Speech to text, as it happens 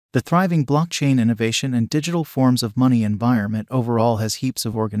The thriving blockchain innovation and digital forms of money environment overall has heaps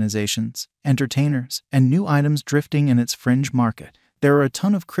of organizations, entertainers, and new items drifting in its fringe market. There are a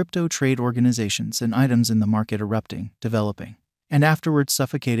ton of crypto trade organizations and items in the market erupting, developing, and afterwards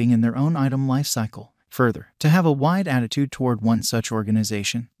suffocating in their own item life cycle. Further, to have a wide attitude toward one such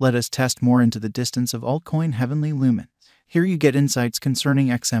organization, let us test more into the distance of altcoin Heavenly Lumens. Here you get insights concerning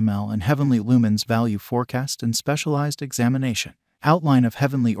XML and Heavenly Lumens value forecast and specialized examination. Outline of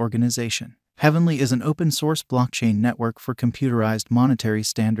Heavenly organization. Heavenly is an open-source blockchain network for computerized monetary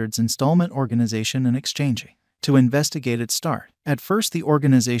standards installment organization and exchanging. To investigate its start. At first, the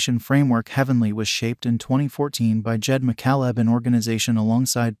organization framework Heavenly was shaped in 2014 by Jed McCaleb, an organization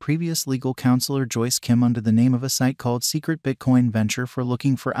alongside previous legal counselor Joyce Kim under the name of a site called Secret Bitcoin Venture for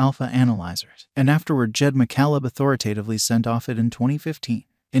looking for alpha analyzers. And afterward, Jed McCaleb authoritatively sent off it in 2015.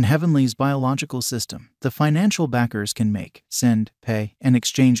 In Heavenly's biological system, the financial backers can make, send, pay, and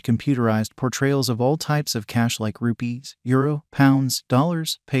exchange computerized portrayals of all types of cash like rupees, euro, pounds,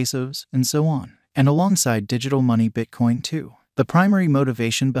 dollars, pesos, and so on. And alongside digital money Bitcoin too. The primary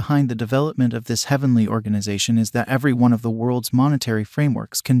motivation behind the development of this Heavenly organization is that every one of the world's monetary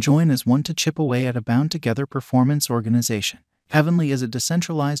frameworks can join as one to chip away at a bound-together performance organization. Heavenly is a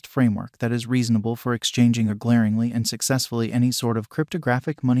decentralized framework that is reasonable for exchanging a glaringly and successfully any sort of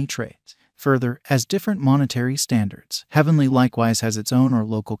cryptographic money trades. Further, as different monetary standards, Heavenly likewise has its own or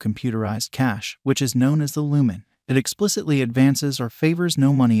local computerized cash, which is known as the lumen. It explicitly advances or favors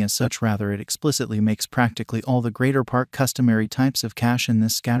no money as such, rather it explicitly makes practically all the greater part customary types of cash in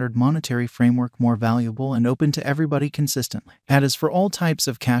this scattered monetary framework more valuable and open to everybody consistently. As for all types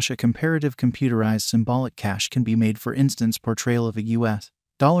of cash, a comparative computerized symbolic cash can be made. For instance, portrayal of a US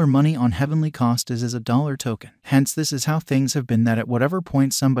dollar money on Heavenly cost is as a dollar token. Hence, this is how things have been, that at whatever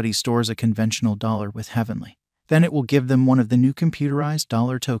point somebody stores a conventional dollar with Heavenly, then it will give them one of the new computerized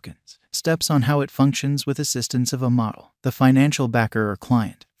dollar tokens. Steps on how it functions with assistance of a model. The financial backer or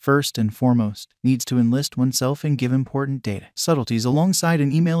client, first and foremost, needs to enlist oneself and give important data subtleties alongside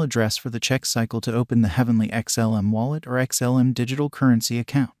an email address for the check cycle to open the Heavenly XLM wallet or XLM digital currency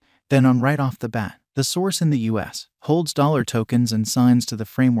account. Then right off the bat, the source in the US holds dollar tokens and signs to the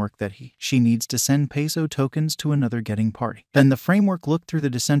framework that she needs to send peso tokens to another getting party. Then the framework looked through the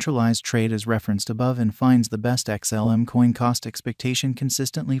decentralized trade as referenced above and finds the best XLM coin cost expectation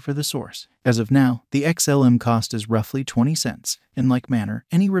consistently for the source. As of now, the XLM cost is roughly 20 cents. In like manner,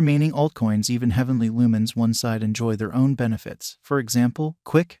 any remaining altcoins, even Heavenly Lumens one side, enjoy their own benefits. For example,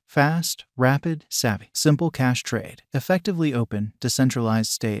 quick, fast, rapid, savvy, simple cash trade, effectively open,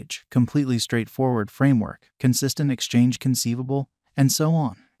 decentralized stage, completely straightforward framework, consistent exchange conceivable, and so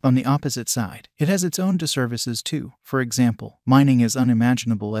on. On the opposite side, it has its own disservices too. For example, mining is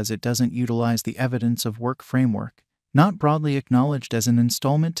unimaginable as it doesn't utilize the evidence of work framework, not broadly acknowledged as an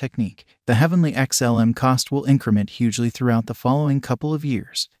installment technique. The Heavenly XLM cost will increment hugely throughout the following couple of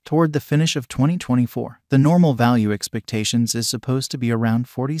years. Toward the finish of 2024, the normal value expectations is supposed to be around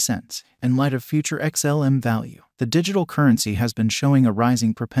 40 cents. In light of future XLM value, the digital currency has been showing a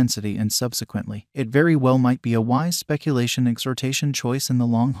rising propensity, and subsequently, it very well might be a wise speculation exhortation choice in the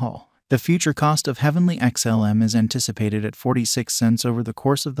long haul. The future cost of Heavenly XLM is anticipated at 46 cents over the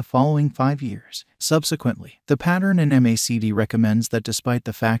course of the following 5 years. Subsequently, the pattern in MACD recommends that despite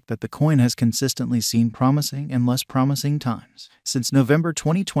the fact that the coin has consistently seen promising and less promising times, since November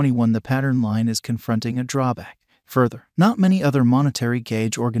 2021 the pattern line is confronting a drawback. Further, not many other monetary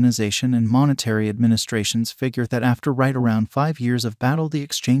gauge organization and monetary administrations figure that after right around 5 years of battle, the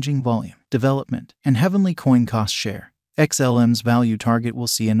exchanging volume, development, and Heavenly coin cost share, XLM's value target will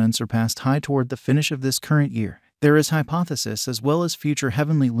see an unsurpassed high toward the finish of this current year. There is hypothesis as well as future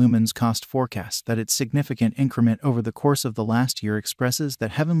Heavenly Lumens cost forecast that its significant increment over the course of the last year expresses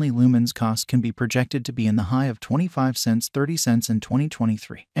that Heavenly Lumens cost can be projected to be in the high of 25 cents 30 cents in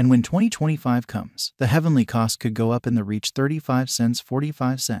 2023. And when 2025 comes, the Heavenly cost could go up in the reach 35 cents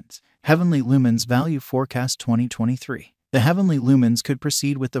 45 cents. Heavenly Lumens value forecast 2023. The Heavenly Lumens could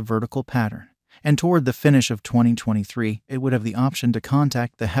proceed with the vertical pattern, and toward the finish of 2023, it would have the option to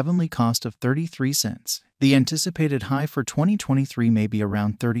contact the Heavenly cost of 33 cents. The anticipated high for 2023 may be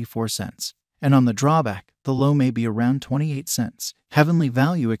around 34 cents, and on the drawback, the low may be around 28 cents. Heavenly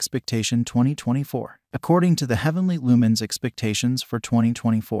value expectation 2024. According to the Heavenly Lumens expectations for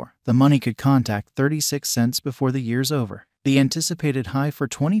 2024, the money could contact 36 cents before the year's over. The anticipated high for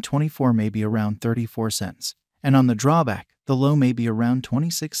 2024 may be around 34 cents, and on the drawback, the low may be around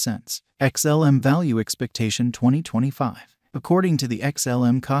 26 cents. XLM value expectation 2025. According to the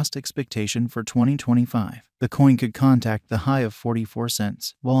XLM cost expectation for 2025, the coin could contact the high of 44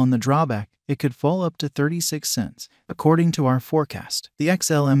 cents, while on the drawback, it could fall up to 36 cents. According to our forecast, the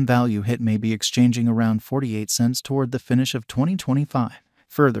XLM value hit may be exchanging around 48 cents toward the finish of 2025.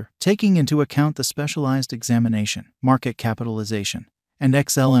 Further, taking into account the specialized examination, market capitalization, and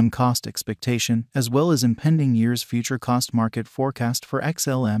XLM cost expectation, as well as impending year's future cost market forecast for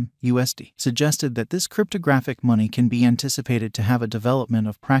XLM USD, suggested that this cryptographic money can be anticipated to have a development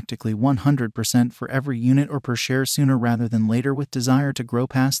of practically 100% for every unit or per share sooner rather than later, with desire to grow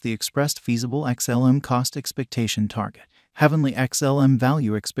past the expressed feasible XLM cost expectation target. Heavenly XLM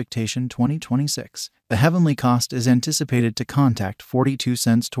value expectation 2026. The heavenly cost is anticipated to contact 42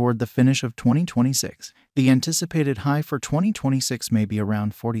 cents toward the finish of 2026. The anticipated high for 2026 may be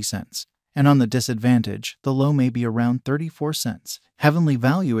around 40 cents. And on the disadvantage, the low may be around 34 cents. Heavenly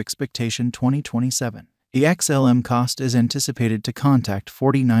value expectation 2027. The XLM cost is anticipated to contact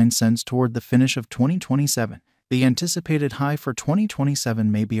 49 cents toward the finish of 2027. The anticipated high for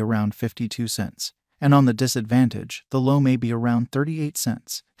 2027 may be around 52 cents. And on the disadvantage, the low may be around 38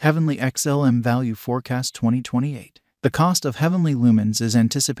 cents. Heavenly XLM value forecast 2028. The cost of heavenly lumens is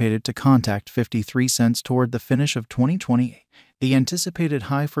anticipated to contact 53 cents toward the finish of 2028. The anticipated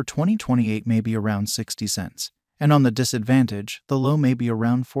high for 2028 may be around 60 cents. And on the disadvantage, the low may be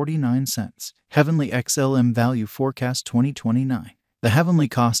around 49 cents. Heavenly XLM value forecast 2029. The heavenly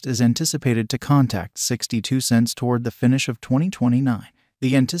cost is anticipated to contact 62 cents toward the finish of 2029.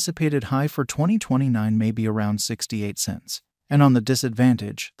 The anticipated high for 2029 may be around 68 cents. And on the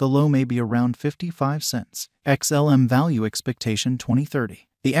disadvantage, the low may be around 55 cents. XLM value expectation 2030.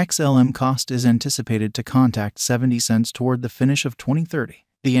 The XLM cost is anticipated to contact 70 cents toward the finish of 2030.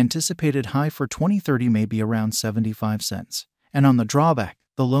 The anticipated high for 2030 may be around 75 cents. And on the drawback,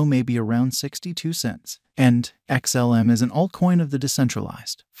 the low may be around 62 cents. And XLM is an altcoin of the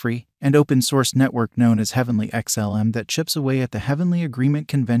decentralized, free, and open-source network known as Heavenly XLM that chips away at the Heavenly Agreement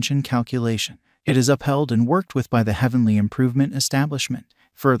Convention calculation. It is upheld and worked with by the Heavenly Improvement Establishment.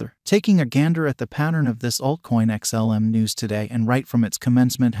 Further, taking a gander at the pattern of this altcoin, XLM news today and right from its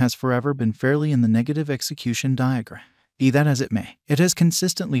commencement has forever been fairly in the negative execution diagram. Be that as it may, it has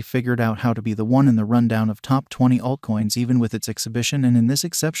consistently figured out how to be the one in the rundown of top 20 altcoins even with its exhibition and in this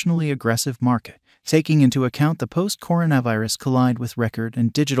exceptionally aggressive market. Taking into account the post-coronavirus collide with record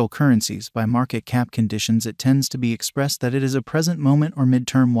and digital currencies by market cap conditions, it tends to be expressed that it is a present moment or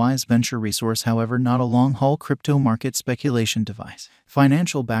midterm wise venture resource, however not a long-haul crypto market speculation device.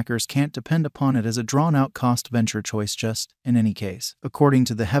 Financial backers can't depend upon it as a drawn-out cost venture choice just, in any case. According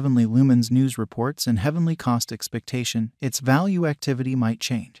to the Heavenly Lumens news reports and Heavenly cost expectation, its value activity might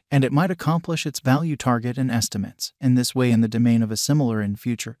change, and it might accomplish its value target and estimates. In this way, in the domain of a similar in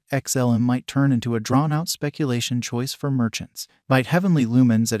future, XLM might turn into a drawn-out speculation choice for merchants. Might Heavenly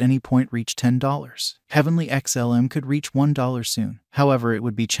Lumens at any point reach $10? Heavenly XLM could reach $1 soon. However, it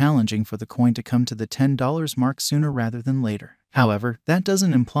would be challenging for the coin to come to the $10 mark sooner rather than later. However, that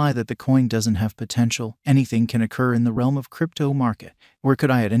doesn't imply that the coin doesn't have potential. Anything can occur in the realm of crypto market. Where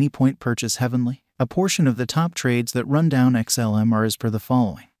could I at any point purchase Heavenly? A portion of the top trades that run down XLM are as per the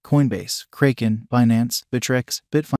following: Coinbase, Kraken, Binance, Bittrex, Bitfinex.